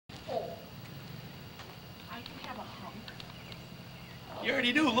You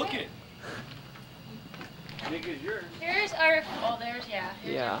already do. Look it. Big as yours. Here's our. Oh, there's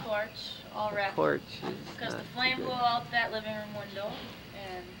Here's our porch, all wrapped. Porch. Because the flame blew out that living room window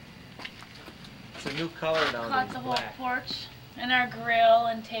and It's a new color now. caught the whole porch. And our grill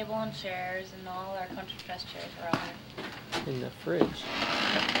and table and chairs and all our country fest chairs are out here. In the fridge.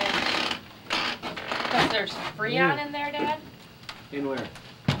 Because there's Freon in there, Dad? In where?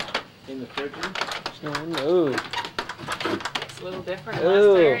 In the fridge room? No. It's a little different.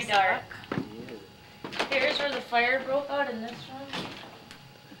 Oh. Very dark. Here's where the fire broke out in this room.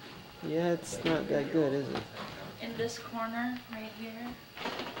 Yeah, it's not that good, is it? In this corner, right here.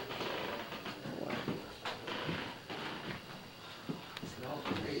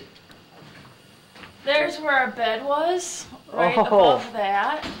 There's where our bed was, right above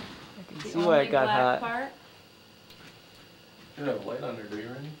that. I can see why it got hot. Part. You don't have light on there, do you,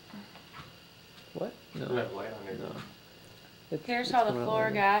 Randy? What? No. You don't have light on there. No. Here's how the floor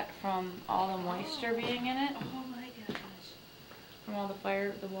got from all the moisture being in it. Oh my gosh. From all the fire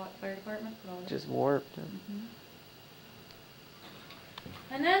department. Just warped.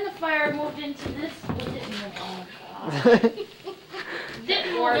 And then the fire moved into this. Well,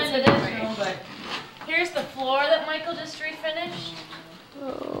 didn't move into this room, but here's the floor that Michael just refinished.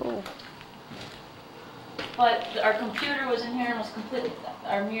 Oh. But our computer was in here and was completely.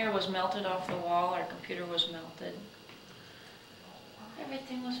 Our mirror was melted off the wall. Our computer was melted.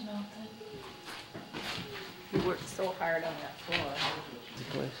 Everything was melted. You worked so hard on that floor.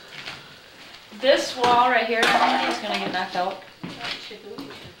 This wall right here is going to get knocked out.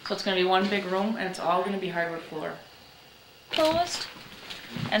 So it's going to be one big room and it's all going to be hardwood floor. Closed.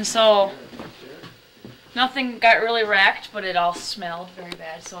 And so nothing got really racked, but it all smelled very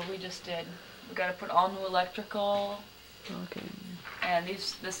bad. So we just did. We got to put all new electrical. Okay. And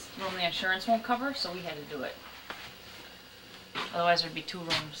this room the insurance won't cover, so we had to do it. Otherwise there'd be 2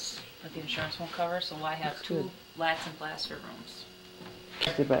 rooms that the insurance won't cover, so I have 2 lats and plaster rooms.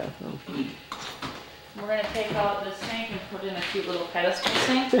 The bathroom. We're going to take out this sink and put in a cute little pedestal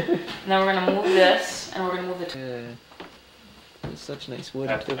sink. And then we're going to move this, and we're going to move the... Yeah. It's such nice wood.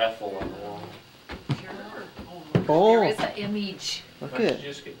 That's too. Ethel on the wall. Oh. There is an image. Look Why at don't it. you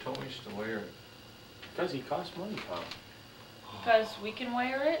just get Tomish to wear it? Because he costs money, Tom. Because we can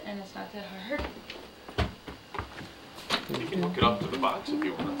wire it, and it's not that hard. You can hook it up to the box if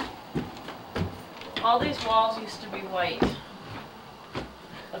you want. All these walls used to be white.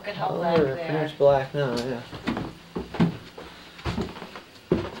 Look at how Oh, black they're they pretty are. much black now, yeah.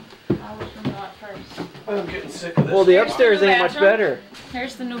 I was from that first. I'm getting sick of this. Well, the Here's upstairs the ain't much bathroom. better.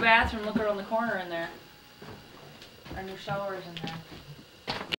 Here's the new bathroom. Look around the corner in there. Our new shower's in there.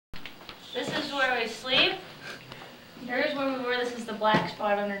 This is where we sleep. Here's where we were. This is the black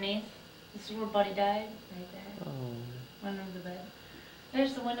spot underneath. This is where Buddy died. Right there. Oh. Under the bed.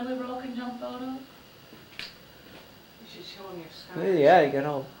 There's the window we broke and jumped out of. You should show them your scars. Yeah, you got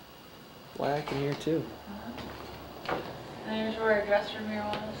all black in here too. And there's where our dresser mirror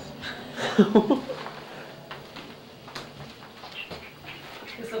was.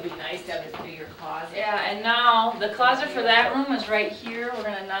 This will be nice to have this bigger closet. Yeah, and now the closet for that room is right here. We're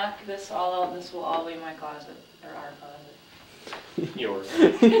gonna knock this all out. This will all be my closet, or our closet. Yours.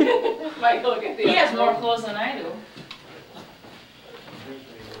 Michael, look at the He has other more room. clothes than I do.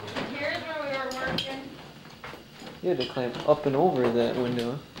 Here's where we were working. You had to climb up and over that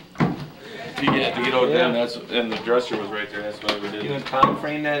window. To get out there, and and the dresser was right there. That's why we did You it. and Tom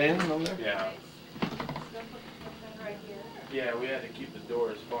framed that in over there? Yeah. Yeah, we had to keep the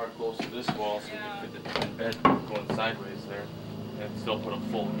door as far close to this wall so we could fit the bed going sideways there, and still put them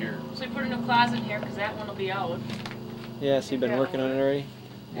full here. So we put a new closet here because that one will be out. Yeah, so you've been working on it already?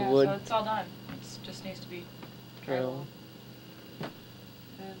 The Yeah, wood? so it's all done. It just needs to be Drywall.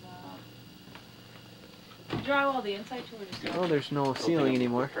 and drywall the inside too, or just Oh, there's no ceiling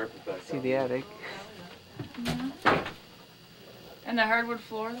anymore. See the attic. and the hardwood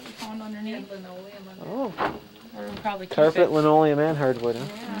floor that we found underneath. Linoleum on Oh, Or we'll probably keep carpet, it. linoleum, and hardwood, huh?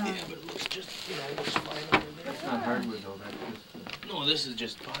 Yeah. But it looks just, it looks fine over there. That's not hardwood though, that's just... No, this is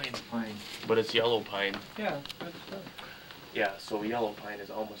just pine. Pine. But it's yellow pine. Yeah, good stuff. Yeah, so yellow pine is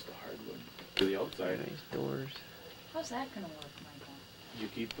almost a hardwood. To the outside. Nice doors. How's that gonna work, Michael? You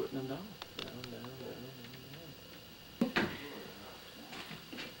keep putting them down. Down, down, down,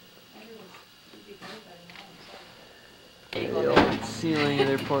 The old ceiling of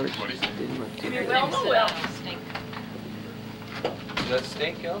their porch What do you think? didn't look too Your good. well, no well. Stink. Does that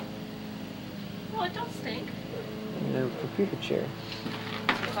stink, Al? No, it don't stink. And a computer chair.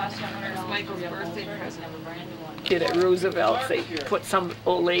 Cost you $100 Michael's for the birthday upholsterer, present. have a brand new one. Kid at Roosevelt's, they put some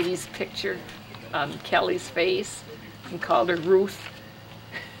old lady's picture on Kelly's face and called her Ruth.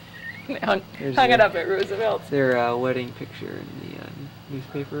 Hung There's it the- up at Roosevelt's. Their wedding picture in the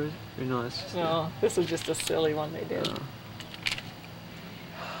newspaper. Or no, it's just No, this is just a silly one they did.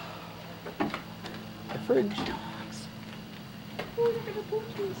 The fridge dogs. Oh, look at the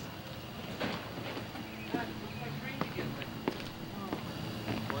poochies.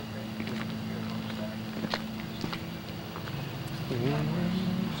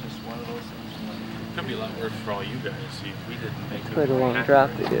 It's just one of those things. Could be a lot worse for all you guys. See, if we didn't make it. quite a long drop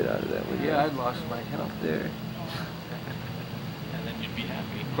they did out of that window. Yeah, I'd lost my health. Up there. And then you'd be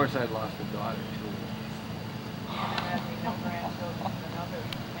happy. Of course, I'd lost a daughter too.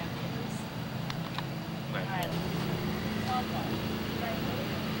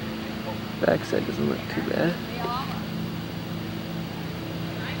 Backside doesn't look too bad.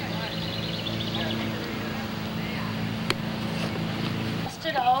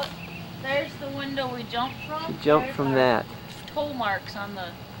 Busted out. There's the window we jumped from. Jump There's from our that. toe marks on the.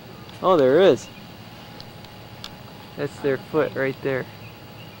 Oh, there is. That's their foot right there.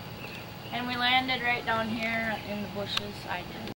 And we landed right down here in the bushes. I did.